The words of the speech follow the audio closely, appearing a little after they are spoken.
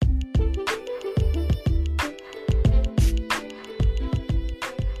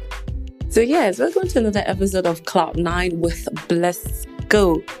So yes, welcome to another episode of Cloud9 with Bless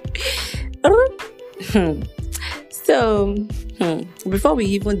Go. So, before we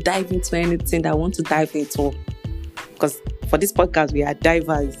even dive into anything that I want to dive into, because for this podcast we are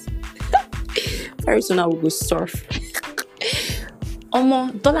divers. Very soon I will go surf.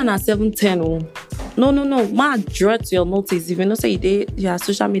 Dollar na 710. No. Ma draw to your notice. If you know say you did your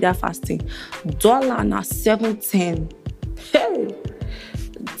social media fasting, dollar na 710. Hey.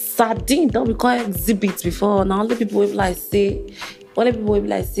 Sardine don't be called exhibits before. Now only people will like say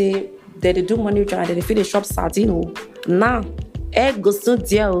that they do money and they feel they shop sardine. Now egg goes so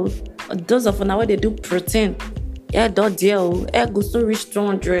dear. Those of now where they do protein. Yeah, don't dear. Egg goes so reach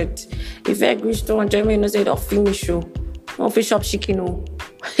 200. If egg reach 200, you know say they'll finish you. Don't fish up chicken.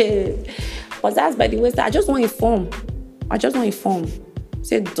 But that's by the way. I just want inform.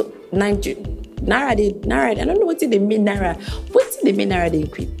 Say Naira. I don't know what they mean Naira. What they mean Naira they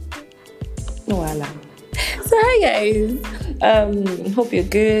quit. No, voila. So hi guys. Hope you're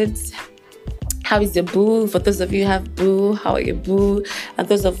good. How is your boo? For those of you who have boo, how are your boo? And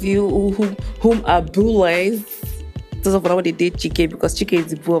those of you whom are boolers, those of you know they date Chike because Chike is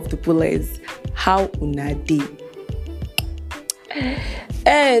the boo of the boolers. How una dey?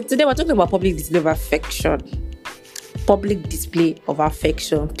 Today we're talking about public display of affection. Public display of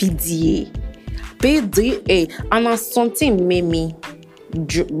affection, PDA. And as something made me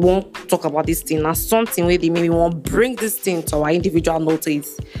won't talk about this thing. As something where they maybe won't bring this thing to our individual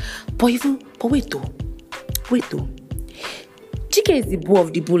notice. But wait though. Chike is the boo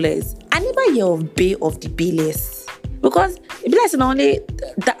of the bullets. I never hear of Bay of the Bayless. Because it be like not only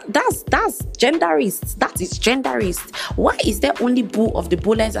that's genderist. That is genderist. Why is there only boo of the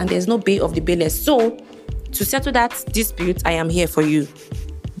bullets and there's no Bay of the Bayless? So to settle that dispute, I am here for you,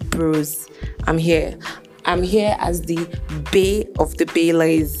 bros. I'm here as the Bay of the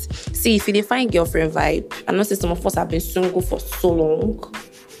Bayless. See, if you find girlfriend vibe, I know say some of us have been single for so long.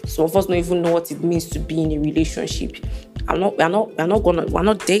 Some of us don't even know what it means to be in a relationship. We're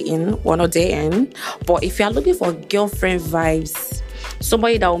not dating. But if you are looking for girlfriend vibes,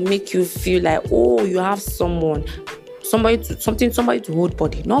 somebody that will make you feel like, oh, you have someone. Somebody to hold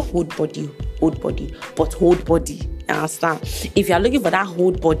body. Not hold body, but hold body. You understand? If you are looking for that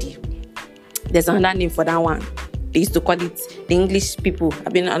hold body, there's another name for that one. They used to call it, the English people, I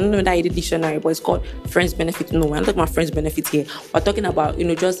don't know that in the dictionary, but it's called friends benefit. No, we're not talking about friends benefit here. We're talking about,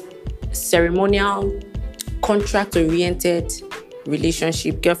 just ceremonial, contract-oriented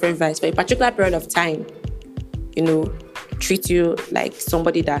relationship, girlfriend vibes for a particular period of time. Treat you like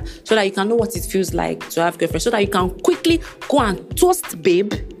somebody so that you can know what it feels like to have girlfriend, so that you can quickly go and toast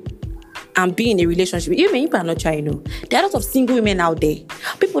babe and be in a relationship. You are not trying, There are a lot of single women out there.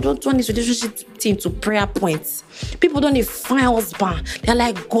 People don't turn this relationship thing to prayer points. People don't need fine husband. They're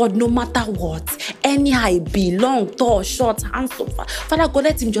like, God, no matter what, anyhow it be, long, tall, short, handsome. Father God,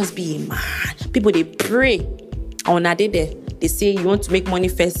 let him just be a man. People, they pray. On a day there, they say you want to make money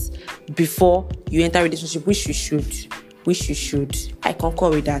first before you enter a relationship, which you should. I concur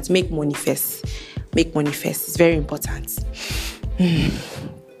with that. Make money first. It's very important.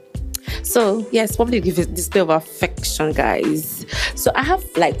 So, yes, public display of affection, guys. So, I have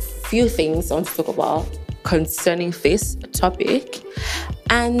few things I want to talk about concerning this topic.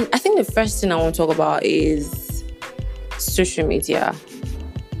 And I think the first thing I want to talk about is social media.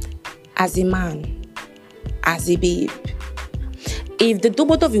 As a man, as a babe, if the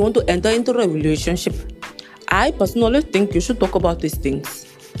both of you want to enter into a relationship, I personally think you should talk about these things.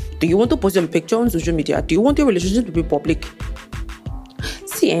 Do you want to post your picture on social media? Do you want your relationship to be public?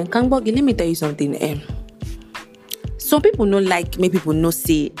 See, Kangbogi, let me tell you something. Some people don't make people know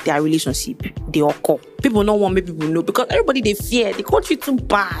say their relationship, they occur. People don't want make people know because everybody they fear. They call you too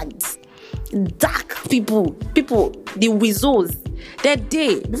bad. Dark people, the weasels. That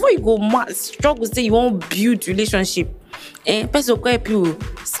day, before you go mad, struggle say you won't build relationship. Person will help you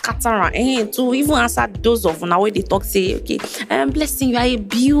scatter around. To even answer those of now where they talk say, okay, blessing you are a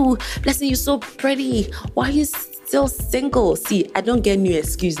beauty, blessing you so pretty. Why are you still single? See, I don't get new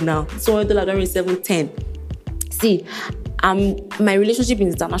excuse now. So I don't reach 710. See, my relationship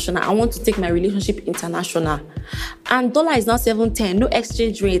is international. I want to take my relationship international. And dollar is now 710, no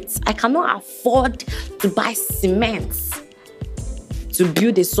exchange rates. I cannot afford to buy cement to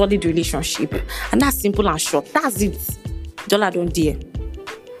build a solid relationship. And that's simple and short. That's it. Dollar don't dare.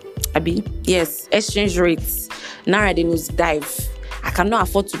 Abi, yes, exchange rates. Naira they nose dive. I cannot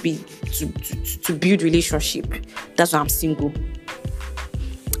afford to build relationship. That's why I'm single.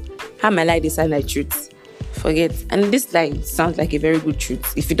 How am I like this and like truth? Forget. And this line sounds like a very good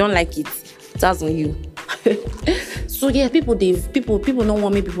truth. If you don't like it, that's on you. So yeah, people don't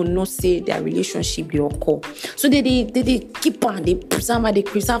want me people not say their relationship they occur. So they keep on, they preserve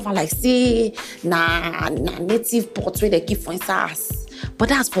her like say na native pot where they keep for inside. But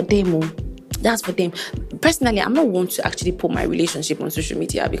that's for them. Oh. That's for them. Personally, I'm not one to actually put my relationship on social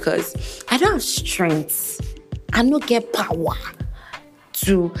media because I don't have strength. I don't get power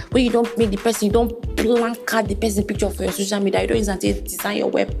to when you don't make the person, you don't blank out the person picture for your social media. You don't exactly design your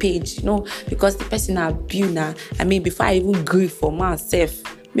web page, because the person I build now. I mean, before I even grieve for myself,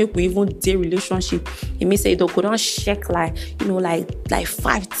 make we even do relationship. It may say don't go down check like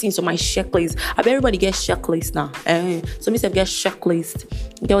 5 things on my checklist. I bet everybody gets checklist now. So me say get checklist.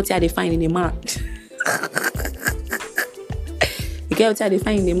 Get what they find in a man. You get what they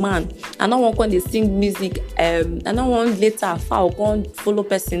find in a man. I don't want to sing music. I don't want later I'll go follow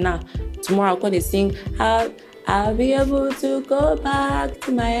person now. Tomorrow I'll go to sing I'll be able to go back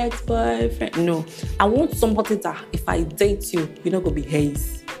to my ex-boyfriend. No. I want somebody that if I date you, you're not gonna be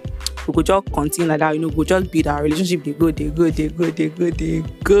haze. We could just continue like that, go just build our relationship, they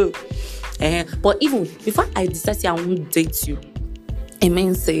go. But even before I decide say I won't date you, it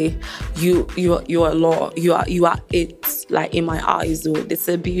means say you are it, like in my eyes though. They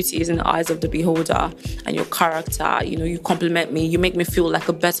say beauty is in the eyes of the beholder, and your character, you compliment me, you make me feel like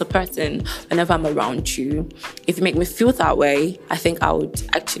a better person whenever I'm around you. If you make me feel that way, I think I would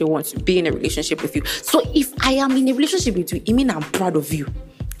actually want to be in a relationship with you. So if I am in a relationship with you, it means I'm proud of you.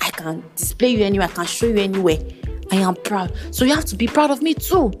 I can display you anywhere, I can show you anywhere. I am proud. So you have to be proud of me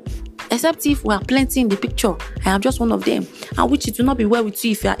too. Except if we are plenty in the picture, I am just one of them. And which it will not be well with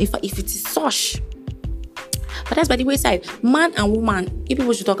you if it is such. But that's by the wayside. Man and woman, if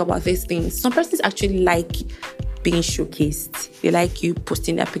people should talk about these things. Some persons actually like being showcased. They like you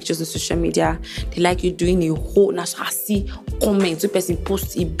posting their pictures on social media. They like you doing a whole national see comments. One person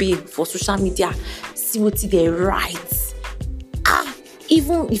posts a big for social media. See what they write.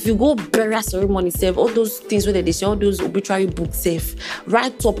 Even if you go burial ceremony, all those things where they say, all those obituary books,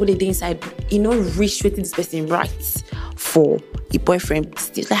 right up with the inside, reach what this person writes for a boyfriend.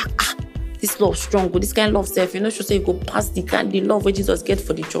 It's like, this love strong, this kind of love self, should say you go past the love where Jesus get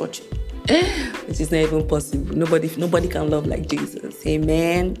for the church. Which is not even possible. Nobody can love like Jesus.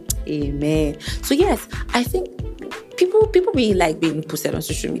 Amen. So yes, I think people really like being posted on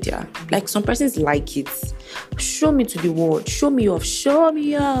social media. Like some persons like it. Show me to the world. Show me off.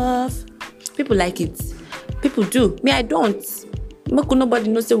 People like it. People do. Me, I don't. Nobody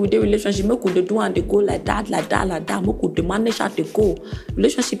knows say with the relationship. Make could they do and they go like that. Make could they manage how they go.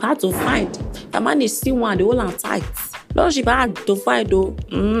 Relationship hard to find. The man is still one. They all are tight. Relationship hard to find though.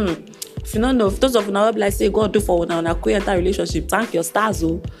 If you don't know, if those of you now like say God do for now a queer relationship, thank your stars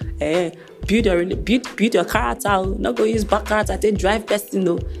oh. Build your character. Not go use back character to drive person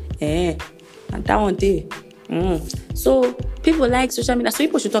though. And that one day. So people like social media. So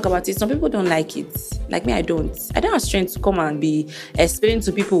people should talk about it. Some people don't like it. Like me, I don't. I don't have strength to come and be explaining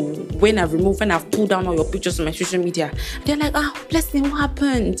to people when I've pulled down all your pictures on my social media. They're like, blessing, what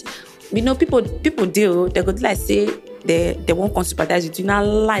happened? People deal. They go like say they won't come sympathize with you. Now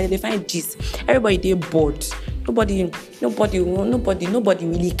lie, they find gist. Everybody they bored. Nobody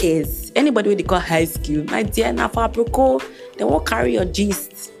really cares. Anybody when they call high school, my dear, now for Aproko, they won't carry your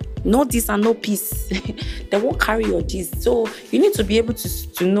gist. No this and no peace. They won't carry your gist. So you need to be able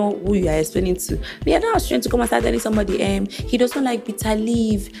to know who you are explaining to. Me, I don't have strength to come and start telling somebody, he doesn't like bitter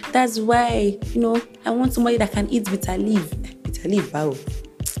leaf. That's why, I want somebody that can eat bitter leaf. Bitter leaf, wow.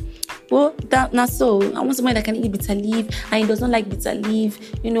 Well, that not so. I want somebody that can eat bitter leaf and he doesn't like bitter leaf,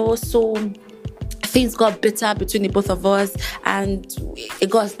 so things got better between the both of us and it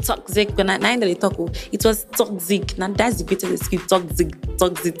got toxic. When I ended the talk, it was toxic. Now that's the greatest excuse,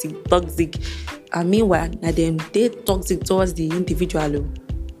 toxic. And meanwhile, now they toxic towards the individual.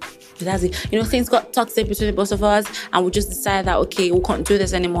 That's it. Things got toxic between the both of us and we just decided that, okay, we can't do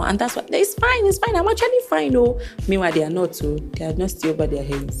this anymore. And that's what, it's fine. I'm actually fine, though. Meanwhile, they are not, so they are not still over their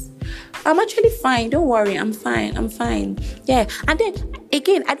heads. I'm actually fine. Don't worry. I'm fine. Yeah. And then,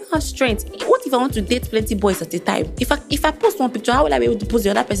 again, I don't have strength. What if I want to date plenty boys at a time? If I post one picture, how will I be able to post the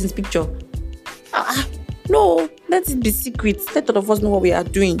other person's picture? No. Let it be secret. Let all of us know what we are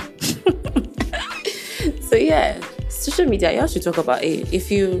doing. So, yeah. Social media, you have to talk about it. If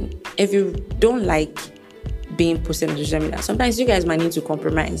you don't like being posted on social media, sometimes you guys might need to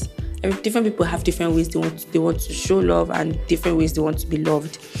compromise. Different people have different ways they want to show love and different ways they want to be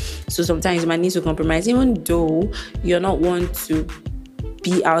loved. So sometimes you might need to compromise, even though you're not one to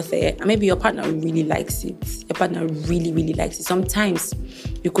be out there. And maybe your partner really likes it. Your partner really, really likes it. Sometimes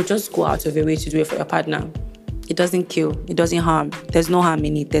you could just go out of your way to do it for your partner. It doesn't kill. It doesn't harm. There's no harm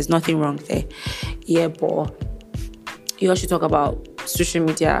in it. There's nothing wrong there. Yeah, but you also talk about social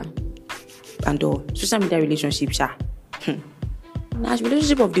media and social media relationship, sha. Now,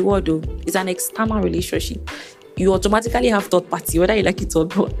 relationship of the world, though, is an external relationship. You automatically have third party, whether you like it or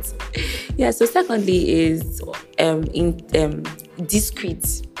not. Yeah. So secondly is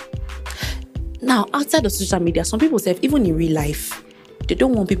discreet. Now, outside of social media, some people say even in real life, they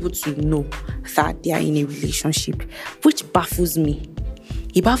don't want people to know that they are in a relationship, which baffles me.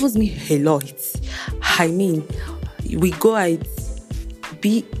 It baffles me a lot. I mean, we go out,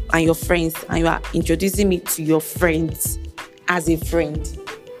 be and your friends, and you are introducing me to your friends as a friend.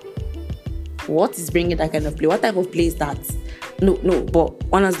 What is bringing that kind of play? What type of play is that? No, but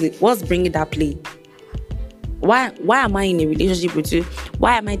honestly, what's bringing that play? Why am I in a relationship with you?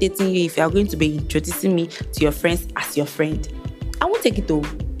 Why am I dating you if you are going to be introducing me to your friends as your friend? I won't take it though.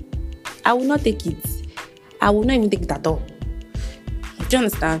 I will not take it. I will not even take it at all. Do you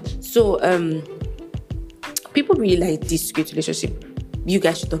understand? So, people really like this great relationship. You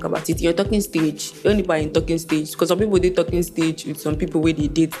guys should talk about it. Your talking stage. You only buy in talking stage. Because some people they talking stage with some people where they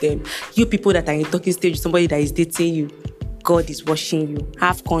date them. You people that are in talking stage with somebody that is dating you, God is watching you.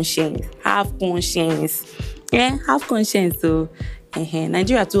 Have conscience. Have conscience. Yeah, have conscience. So,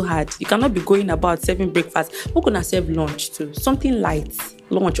 Nigeria too hard. You cannot be going about serving breakfast. We're gonna serve lunch too. Something light,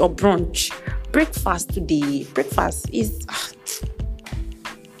 lunch or brunch. Breakfast today. Breakfast is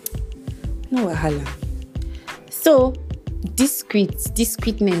no wahala. So,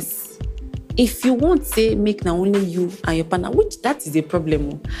 discreetness. If you want say make na only you and your partner, which that is a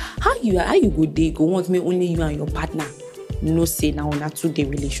problem. How you go want me only you and your partner? No say now on a 2-day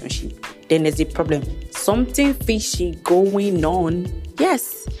relationship. Then there's a problem. Something fishy going on.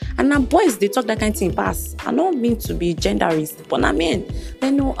 Yes. And now boys, they talk that kind of thing pass. I don't mean to be genderist, but I mean,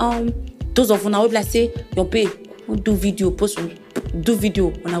 you know, those of you now will like say, your babe, do video, post do video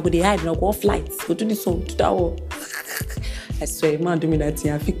when I go the hide, when I go off flights, go do this one, do that one. I swear, man, do me that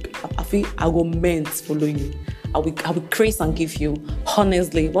thing. I feel I go meant follow you. I will craze and give you.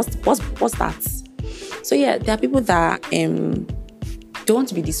 Honestly, what's that? So yeah, there are people that don't want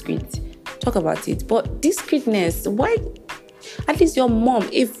to be discreet. Talk about it, but discreetness. Why? At least your mom,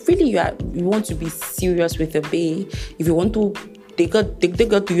 if really you want to be serious with a babe, if you want to, they go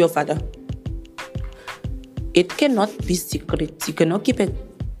to your father. It cannot be secret. You cannot keep it.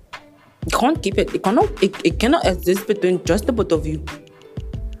 You can't keep it. It cannot exist between just the both of you.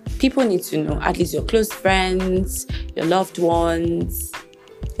 People need to know, at least your close friends, your loved ones,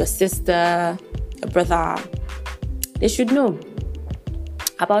 your sister, your brother. They should know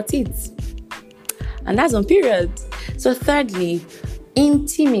about it. And that's on period. So thirdly,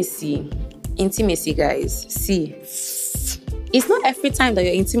 intimacy. Intimacy, guys. See, it's not every time that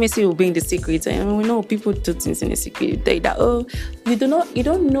your intimacy will be in the secret. And we know people do things in the secret. They that you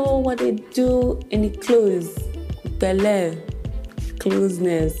don't know what they do in the close. Belle,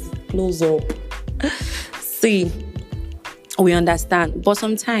 closeness, close up. See, we understand, but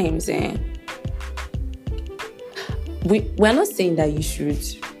sometimes we're not saying that you should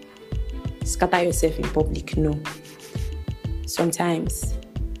scatter yourself in public. No. Sometimes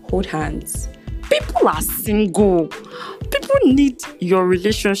hold hands. People are single. People need your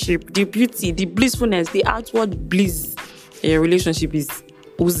relationship, the beauty, the blissfulness, the outward bliss your relationship is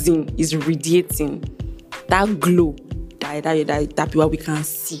oozing, is radiating. That glow that people we can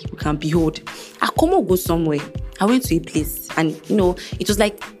see, we can behold. I come go somewhere. I went to a place and it was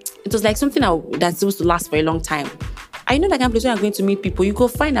like something that's supposed to last for a long time. I know that kind of place where I'm going to meet people. You go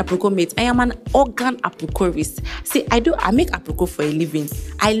find apricot mate. I am an organ apricorist. See, I make apricot for a living.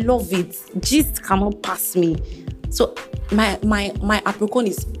 I love it. Gist cannot pass me. So my apricot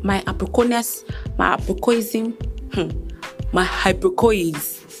is my apricorness, my apricoism, my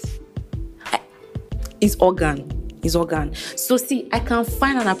hypercois is organ. Is organ. So see, I can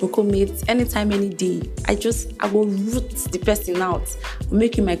find an apricot mate anytime, any day. I will root the person out,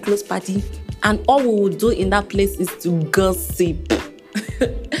 make him my close party. And all we will do in that place is to gossip.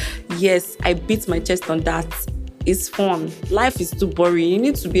 Yes, I beat my chest on that. It's fun. Life is too boring. You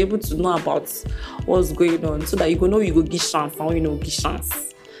need to be able to know about what's going on so that you know you go give chance and give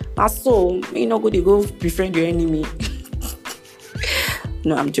chance. Also, go befriend your enemy.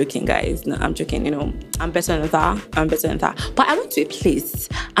 No, I'm joking, guys. No, I'm joking. I'm better than that. But I went to a place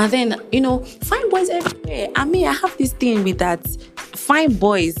and then, fine boys everywhere. I mean, I have this thing with that. Fine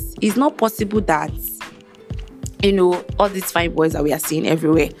boys, it's not possible that all these fine boys that we are seeing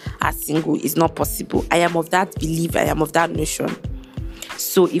everywhere are single. It's not possible. I am of that belief. I am of that notion.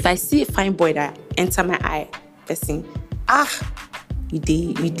 So if I see a fine boy that enter my eye, person,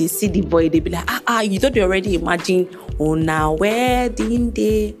 you see the boy, they be like, you don't already imagine on our wedding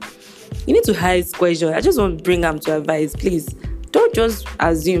day. You need to ask question. I just want to bring them to advice, please. Don't just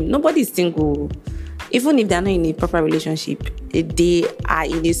assume. Nobody is single. Even if they're not in a proper relationship, they are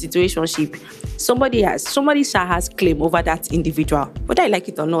in a situationship. Somebody shall has claim over that individual, whether I like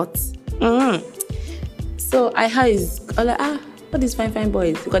it or not. So I had like, all these fine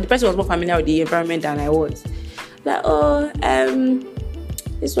boys, because the person was more familiar with the environment than I was. Like,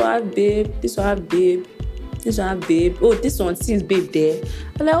 this one have babe, this one have babe, this one have babe. Oh, this one sees babe there.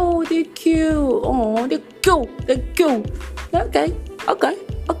 I'm like, oh, they're cute. Oh, they're cute. Okay.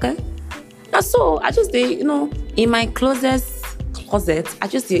 And so I just in my closet, I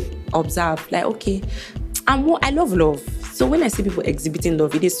just observe, like, okay, I love. So when I see people exhibiting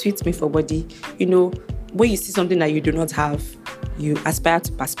love, it sweets me for body. When you see something that you do not have, you aspire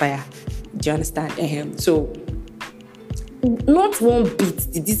to perspire. Do you understand? So not one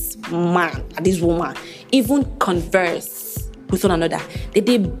bit did this man and this woman even converse with one another.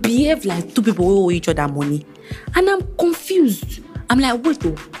 They behave like two people who owe each other money. And I'm confused. I'm like, wait,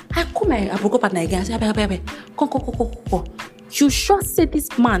 I call my broke partner again. I say, come. You sure say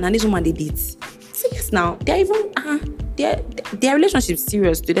this man and this woman they date? Say yes now. They're even their relationship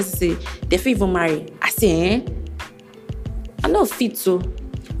serious too. Let's say they feel even marry. I say, I'm not fit so.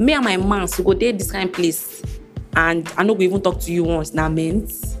 Me and my man so go there this kind of place. And I not go even talk to you once now,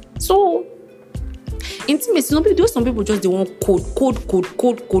 meant. So intimacy, some people just they want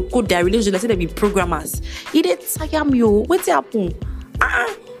code their relationship. Let's say they be programmers. It is tire me, what's happen?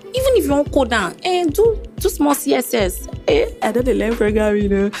 Even if you want code down, do small CSS. I don't learn programming,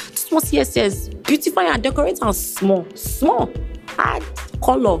 Do small CSS, beautify and decorate and small, add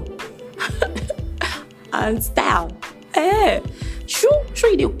color and style. Sure,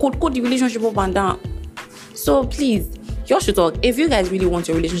 you code the relationship up and down. So please, you should talk. If you guys really want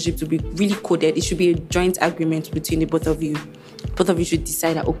your relationship to be really coded, it should be a joint agreement between the both of you. Both of you should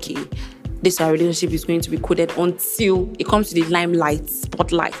decide that, okay, this our relationship is going to be coded until it comes to the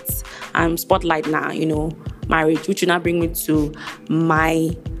spotlight. Spotlight now, marriage, which will now bring me to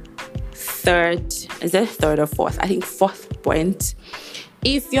my third or fourth? I think fourth point.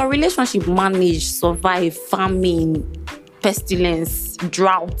 If your relationship survive famine, pestilence,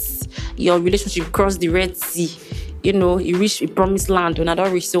 droughts, your relationship cross the Red Sea, you reach a promised land, and I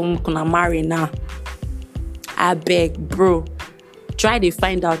don't reach someone gonna marry now. I beg, bro, try to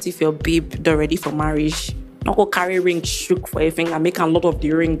find out if your babe they're ready for marriage. Not go carry ring shook for a finger and make a lot of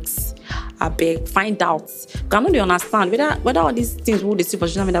the rings. I beg, find out. Because I know they understand whether all these things will they see for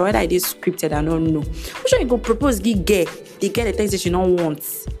social media, whether it is scripted, I don't know. Which one you go propose, get the things that you don't want.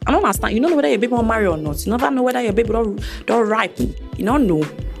 I don't understand. You don't know whether your baby will marry or not. You never know whether your baby don't ripe. You don't know.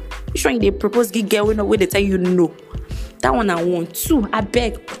 Which one they propose, get where they tell you no. That one I want. 2, I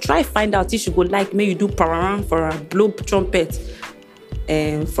beg, try find out if you go like me, you do pararam for a blow trumpet.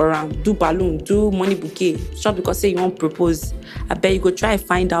 For do balloon, do money bouquet, just because say you won't propose. I bet you go try and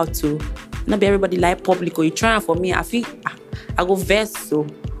find out too. Not be everybody like public, or you try for me. I feel I go verse so.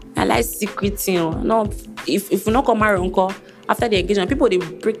 I like secret, No, if you not come marry uncle after the engagement, people they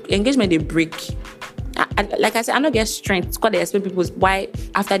break engagement. They break. Like I said, I don't get strength because they expect people why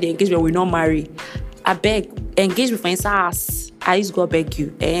after the engagement we not marry. I beg, engage with my ass. I just go beg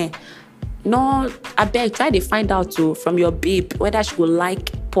you. No, I beg, try to find out too from your babe whether she will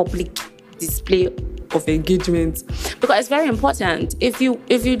like public display of engagement, because it's very important. If you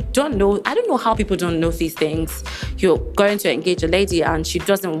don't know, I don't know how people don't know these things. You're going to engage a lady and she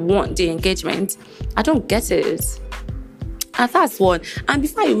doesn't want the engagement. I don't get it. And that's one. And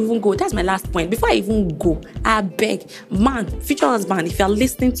before I even go, that's my last point. Before I even go, I beg, man, future husband, if you're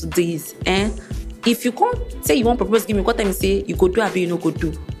listening to this, if you can't say you want to propose, give me what time you say you go do, you no go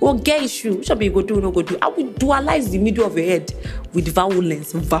do. Or get issue, which be you go do, no go do. I will dualize the middle of your head with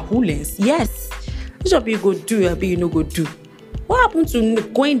violence. Yes. Which be you go do, you no go do. What happened to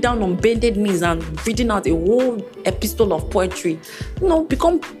going down on bended knees and reading out a whole epistle of poetry?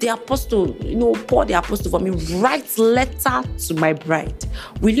 Become the apostle, pour the apostle for me. Write letter to my bride.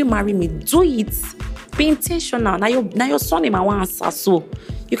 Will you marry me? Do it. Be intentional. Now your son in my one answer. So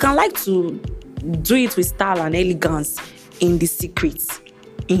you can like to do it with style and elegance in the secrets.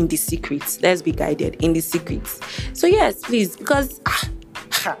 Let's be guided in the secrets. So yes, please, because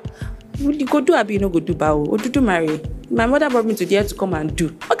will you go do you no go do bao? Or do marry? My mother brought me to the air to come and do.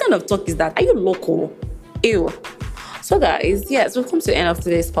 What kind of talk is that? Are you local? Ew. So guys, yes, we've come to the end of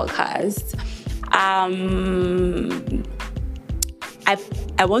today's podcast. I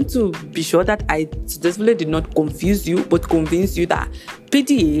want to be sure that I successfully did not confuse you, but convince you that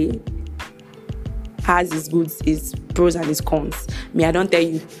PDA has its goods, its pros and its cons. Me, I don't tell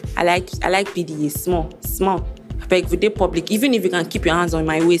you. I like PDA small. beg with the public, even if you can keep your hands on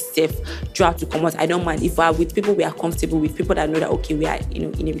my waist safe, try to come out. I don't mind. If we are with people we are comfortable with, people that know that okay, we are, you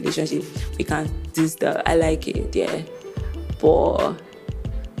know, in a relationship, we can do stuff. I like it, yeah. But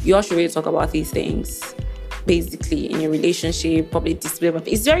you all should really talk about these things. Basically, in a relationship, public display of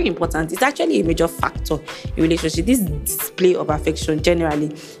affection. It's very important. It's actually a major factor in relationship. This display of affection,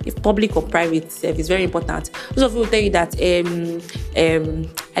 generally, if public or private, is very important. Most of you will tell you that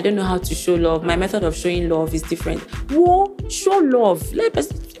I don't know how to show love. My method of showing love is different. Whoa, show love.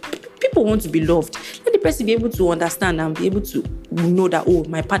 People want to be loved. Let the person be able to understand and be able to know that, oh,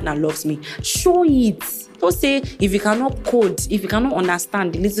 my partner loves me. Show it. Don't say, if you cannot code, if you cannot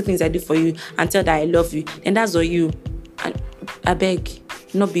understand the little things I do for you and tell that I love you, then that's all you. And I beg,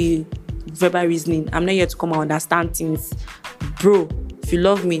 not be verbal reasoning. I'm not here to come and understand things. Bro, if you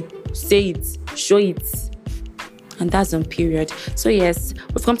love me, say it, show it. And that's on period. So yes,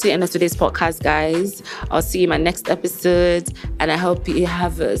 we've come to the end of today's podcast, guys. I'll see you in my next episode. And I hope you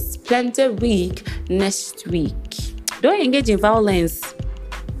have a splendid week next week. Don't engage in violence.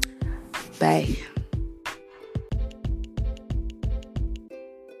 Bye.